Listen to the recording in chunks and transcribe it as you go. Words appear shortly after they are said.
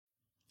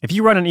If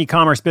you run an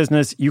e-commerce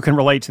business, you can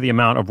relate to the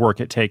amount of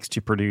work it takes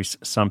to produce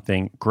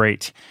something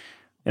great.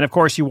 And of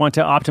course, you want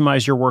to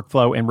optimize your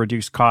workflow and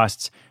reduce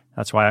costs.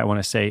 That's why I want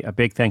to say a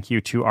big thank you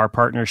to our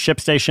partner,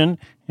 ShipStation,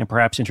 and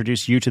perhaps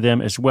introduce you to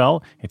them as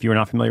well. If you're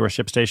not familiar with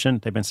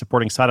ShipStation, they've been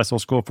supporting Side Hustle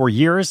School for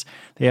years.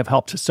 They have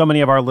helped so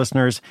many of our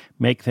listeners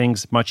make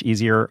things much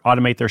easier,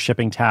 automate their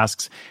shipping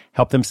tasks,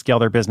 help them scale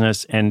their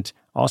business, and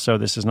also,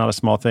 this is not a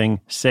small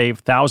thing, save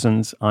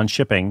thousands on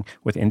shipping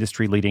with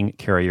industry-leading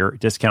carrier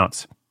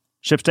discounts.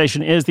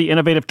 ShipStation is the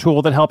innovative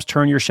tool that helps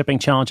turn your shipping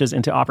challenges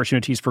into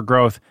opportunities for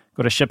growth.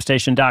 Go to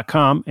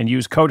ShipStation.com and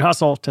use code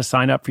HUSTLE to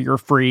sign up for your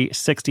free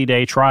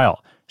 60-day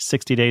trial.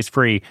 60 days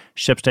free.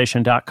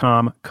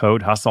 ShipStation.com,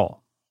 code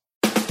HUSTLE.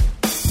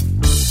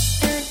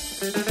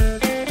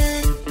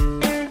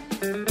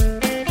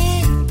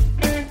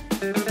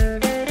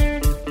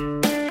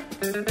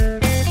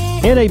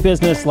 In a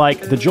business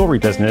like the jewelry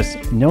business,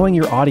 knowing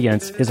your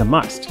audience is a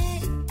must.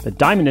 The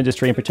diamond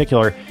industry in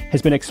particular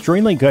has been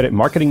extremely good at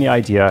marketing the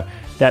idea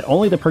that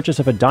only the purchase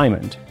of a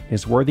diamond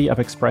is worthy of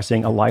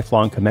expressing a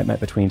lifelong commitment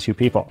between two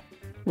people,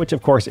 which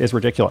of course is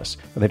ridiculous,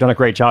 but they've done a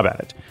great job at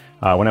it.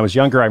 When I was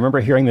younger, I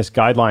remember hearing this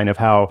guideline of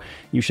how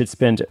you should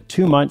spend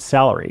 2 months'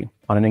 salary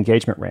on an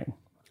engagement ring.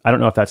 I don't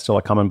know if that's still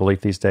a common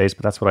belief these days,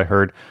 but that's what I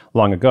heard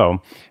long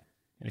ago.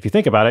 And if you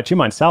think about it, 2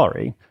 months'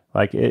 salary,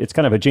 it's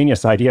kind of a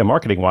genius idea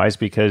marketing-wise,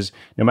 because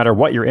no matter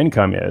what your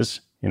income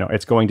is,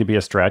 it's going to be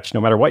a stretch. No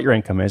matter what your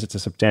income is, it's a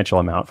substantial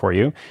amount for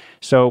you.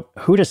 So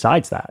who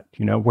decides that?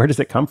 Where does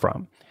it come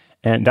from?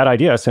 And that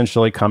idea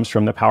essentially comes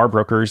from the power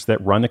brokers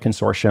that run the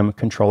consortium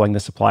controlling the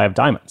supply of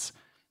diamonds.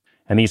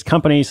 And these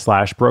companies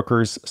 /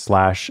 brokers /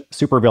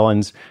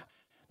 supervillains,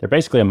 they're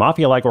basically a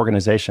mafia-like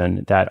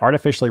organization that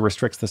artificially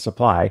restricts the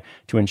supply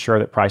to ensure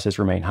that prices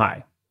remain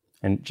high.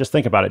 And just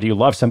think about it. Do you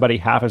love somebody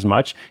half as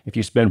much if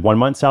you spend 1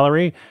 month's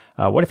salary?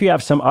 What if you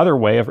have some other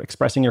way of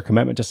expressing your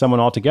commitment to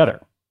someone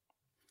altogether?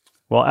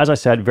 Well, as I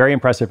said, very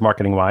impressive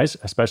marketing-wise,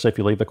 especially if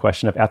you leave the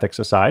question of ethics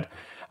aside.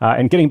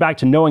 And getting back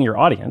to knowing your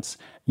audience,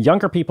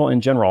 younger people in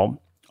general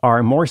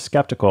are more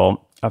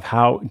skeptical of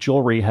how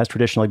jewelry has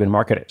traditionally been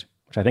marketed,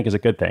 which I think is a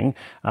good thing.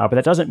 But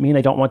that doesn't mean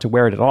they don't want to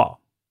wear it at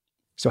all.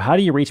 So how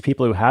do you reach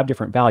people who have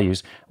different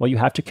values? Well, you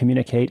have to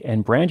communicate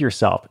and brand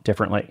yourself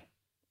differently.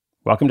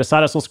 Welcome to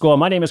Side Hustle School.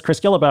 My name is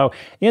Chris Guillebeau.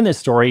 In this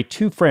story,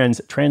 two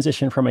friends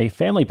transition from a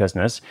family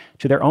business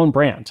to their own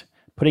brand,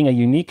 putting a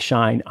unique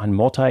shine on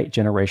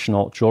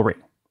multi-generational jewelry.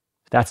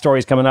 That story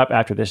is coming up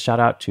after this shout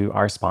out to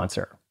our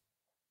sponsor.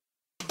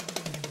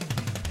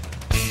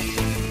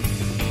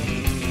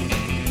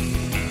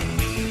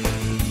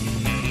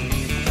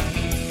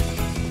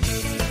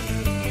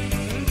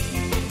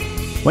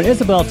 When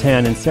Isabel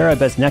Tan and Sarah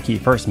Besnecki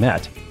first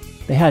met,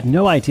 they had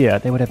no idea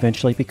they would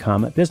eventually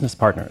become business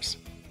partners.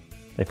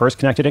 They first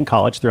connected in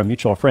college through a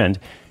mutual friend,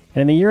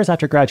 and in the years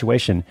after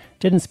graduation,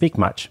 didn't speak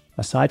much,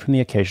 aside from the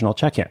occasional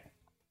check-in.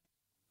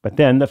 But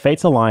then the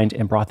fates aligned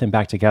and brought them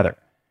back together.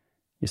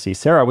 You see,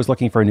 Sarah was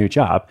looking for a new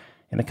job,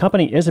 and the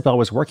company Isabel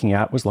was working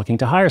at was looking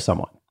to hire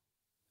someone.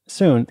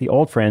 Soon, the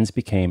old friends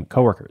became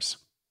coworkers.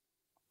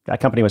 That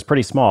company was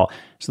pretty small,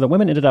 so the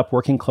women ended up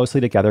working closely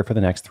together for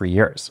the next 3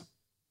 years.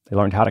 They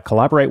learned how to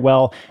collaborate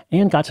well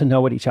and got to know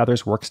what each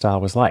other's work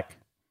style was like.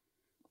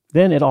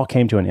 Then it all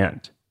came to an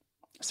end.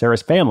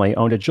 Sarah's family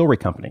owned a jewelry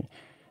company,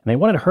 and they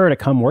wanted her to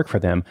come work for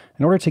them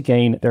in order to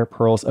gain their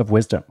pearls of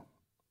wisdom.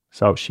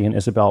 So she and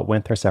Isabel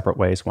went their separate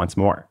ways once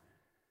more.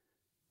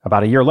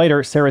 About a year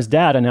later, Sarah's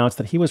dad announced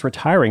that he was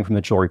retiring from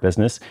the jewelry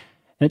business,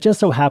 and it just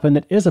so happened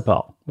that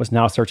Isabel was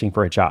now searching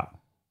for a job.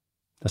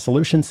 The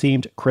solution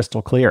seemed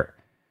crystal clear.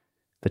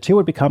 The two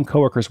would become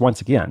coworkers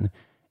once again,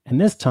 and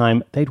this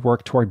time they'd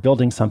work toward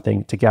building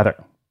something together.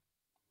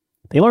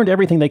 They learned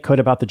everything they could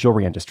about the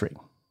jewelry industry.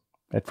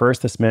 At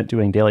first, this meant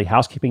doing daily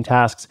housekeeping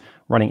tasks,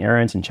 running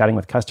errands, and chatting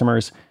with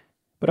customers.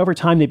 But over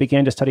time, they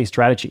began to study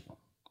strategy,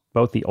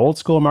 both the old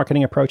school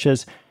marketing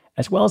approaches,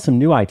 as well as some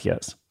new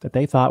ideas that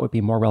they thought would be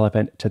more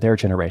relevant to their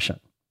generation.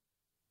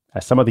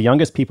 As some of the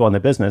youngest people in the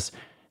business,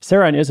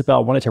 Sarah and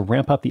Isabel wanted to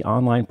ramp up the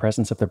online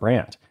presence of the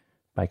brand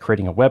by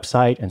creating a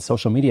website and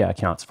social media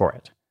accounts for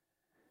it.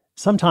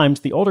 Sometimes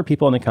the older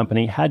people in the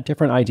company had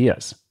different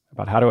ideas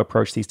about how to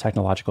approach these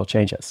technological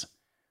changes.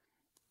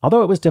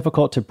 Although it was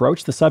difficult to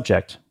broach the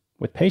subject,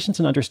 with patience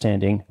and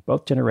understanding,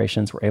 both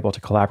generations were able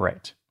to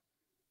collaborate.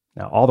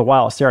 Now, all the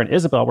while, Sarah and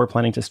Isabel were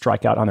planning to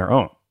strike out on their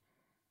own.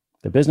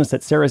 The business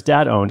that Sarah's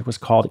dad owned was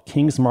called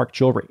Kingsmark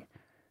Jewelry,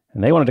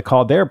 and they wanted to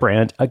call their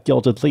brand a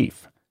gilded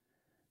leaf.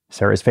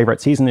 Sarah's favorite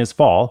season is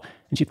fall,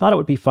 and she thought it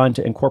would be fun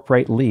to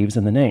incorporate leaves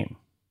in the name,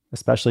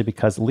 especially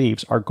because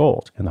leaves are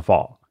gold in the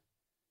fall.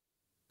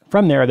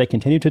 From there, they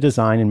continued to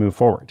design and move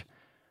forward.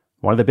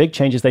 One of the big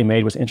changes they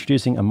made was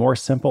introducing a more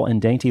simple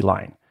and dainty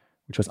line,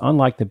 which was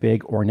unlike the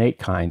big, ornate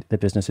kind the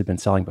business had been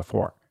selling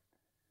before.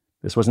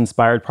 This was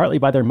inspired partly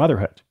by their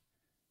motherhood.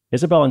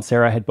 Isabel and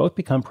Sarah had both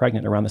become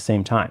pregnant around the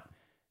same time.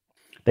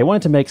 They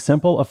wanted to make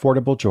simple,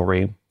 affordable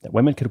jewelry that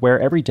women could wear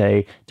every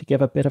day to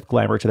give a bit of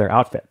glamour to their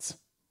outfits,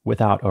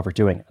 without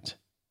overdoing it.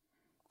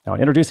 Now,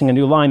 in introducing a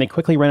new line, they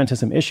quickly ran into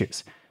some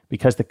issues,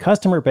 because the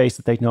customer base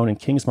that they'd known in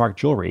Kingsmark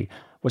jewelry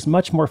was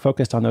much more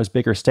focused on those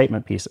bigger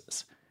statement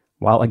pieces,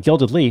 while a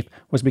gilded leaf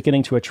was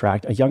beginning to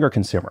attract a younger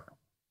consumer.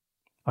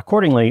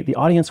 Accordingly, the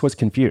audience was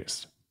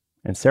confused,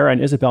 and Sarah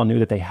and Isabel knew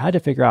that they had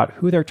to figure out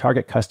who their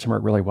target customer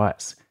really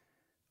was.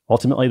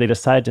 Ultimately, they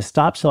decided to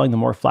stop selling the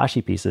more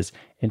flashy pieces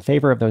in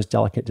favor of those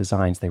delicate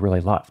designs they really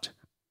loved.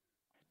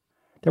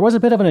 There was a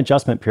bit of an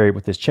adjustment period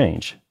with this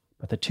change,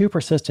 but the two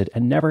persisted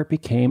and never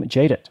became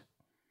jaded.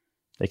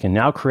 They can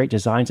now create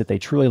designs that they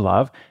truly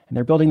love, and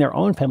they're building their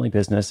own family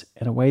business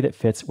in a way that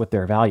fits with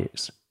their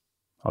values.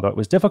 Although it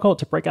was difficult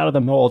to break out of the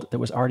mold that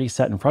was already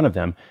set in front of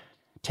them,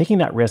 taking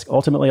that risk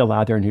ultimately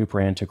allowed their new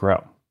brand to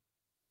grow.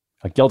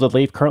 A gilded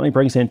leaf currently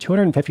brings in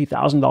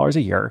 $250,000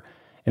 a year,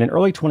 and in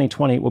early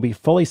 2020 will be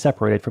fully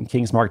separated from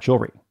Kingsmark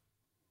jewelry.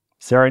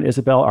 Sarah and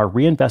Isabel are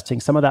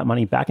reinvesting some of that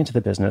money back into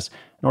the business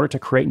in order to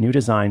create new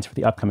designs for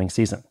the upcoming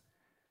season.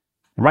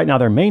 And right now,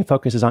 their main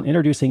focus is on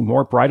introducing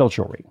more bridal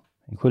jewelry,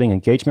 including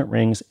engagement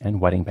rings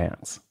and wedding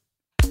bands.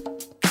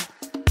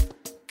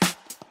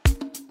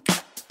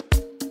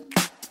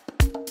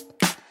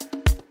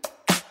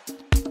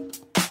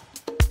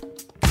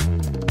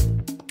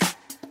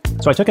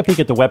 So I took a peek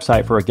at the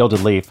website for A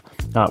Gilded Leaf,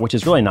 which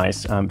is really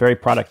nice, very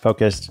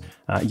product-focused,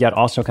 yet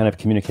also kind of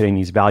communicating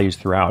these values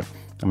throughout.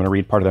 I'm going to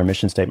read part of their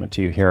mission statement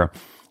to you here.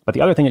 But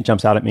the other thing that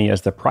jumps out at me is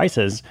the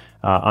prices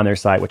on their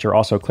site, which are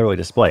also clearly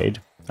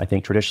displayed. I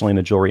think traditionally in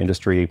the jewelry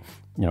industry,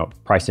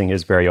 pricing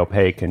is very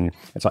opaque and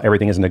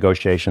everything is a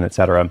negotiation, et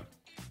cetera,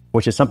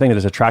 which is something that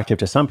is attractive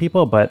to some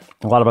people, but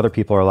a lot of other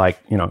people are like,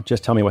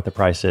 just tell me what the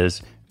price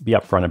is, be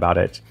upfront about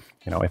it.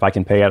 If I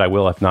can pay it, I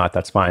will. If not,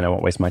 that's fine. I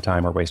won't waste my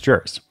time or waste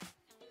yours.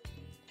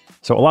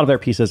 So a lot of their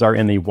pieces are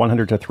in the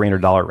 $100 to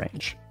 $300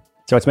 range.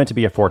 So it's meant to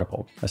be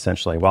affordable,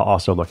 essentially, while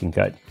also looking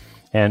good.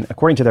 And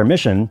according to their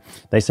mission,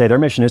 they say their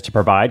mission is to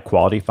provide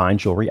quality fine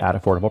jewelry at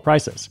affordable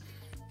prices.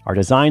 Our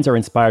designs are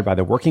inspired by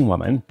the working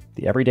woman,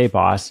 the everyday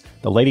boss,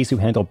 the ladies who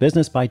handle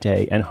business by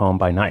day and home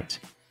by night.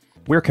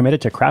 We're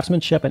committed to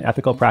craftsmanship and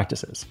ethical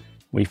practices.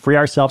 We free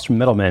ourselves from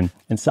middlemen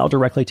and sell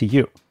directly to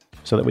you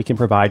so that we can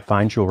provide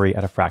fine jewelry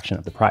at a fraction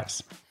of the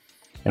price.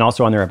 And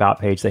also on their About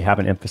page, they have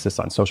an emphasis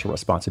on social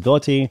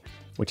responsibility,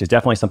 which is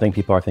definitely something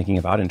people are thinking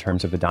about in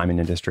terms of the diamond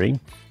industry.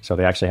 So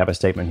they actually have a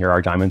statement here,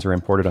 our diamonds are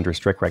imported under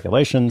strict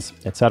regulations,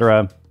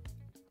 etc.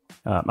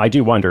 I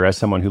do wonder, as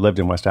someone who lived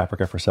in West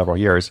Africa for several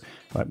years,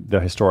 the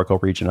historical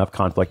region of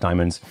conflict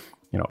diamonds,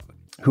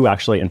 who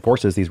actually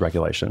enforces these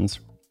regulations?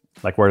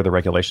 Like, where do the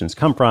regulations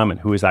come from and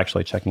who is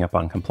actually checking up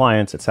on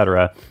compliance,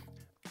 etc.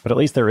 But at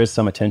least there is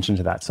some attention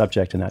to that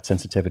subject and that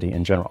sensitivity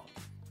in general.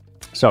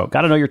 So,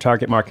 got to know your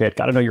target market,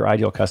 got to know your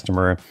ideal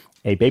customer.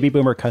 A baby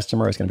boomer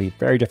customer is going to be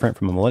very different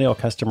from a millennial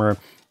customer.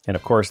 And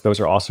of course, those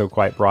are also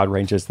quite broad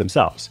ranges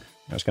themselves.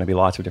 There's going to be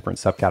lots of different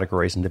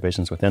subcategories and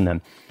divisions within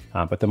them.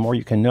 But the more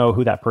you can know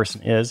who that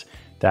person is,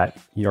 that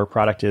your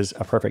product is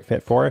a perfect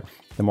fit for,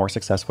 the more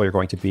successful you're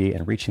going to be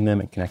in reaching them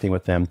and connecting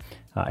with them,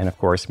 and of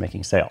course,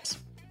 making sales.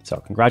 So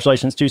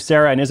congratulations to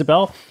Sarah and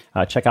Isabel.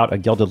 Check out A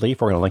Gilded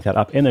Leaf. We're going to link that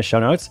up in the show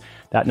notes.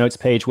 That notes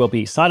page will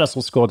be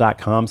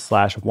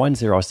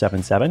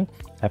sidehustleschool.com/1077,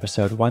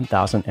 episode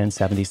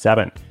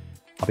 1077.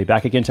 I'll be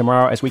back again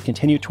tomorrow as we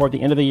continue toward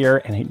the end of the year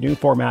in a new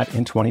format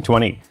in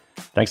 2020.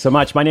 Thanks so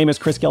much. My name is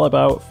Chris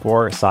Guillebeau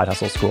for Side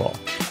Hustle School.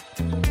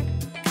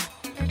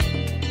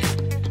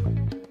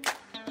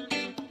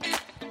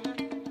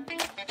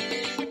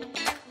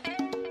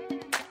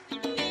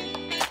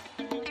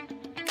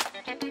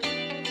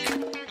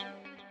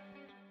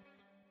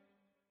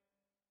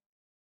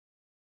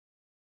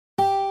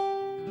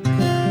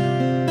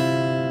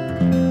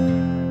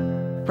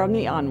 From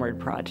the Onward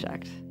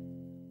Project.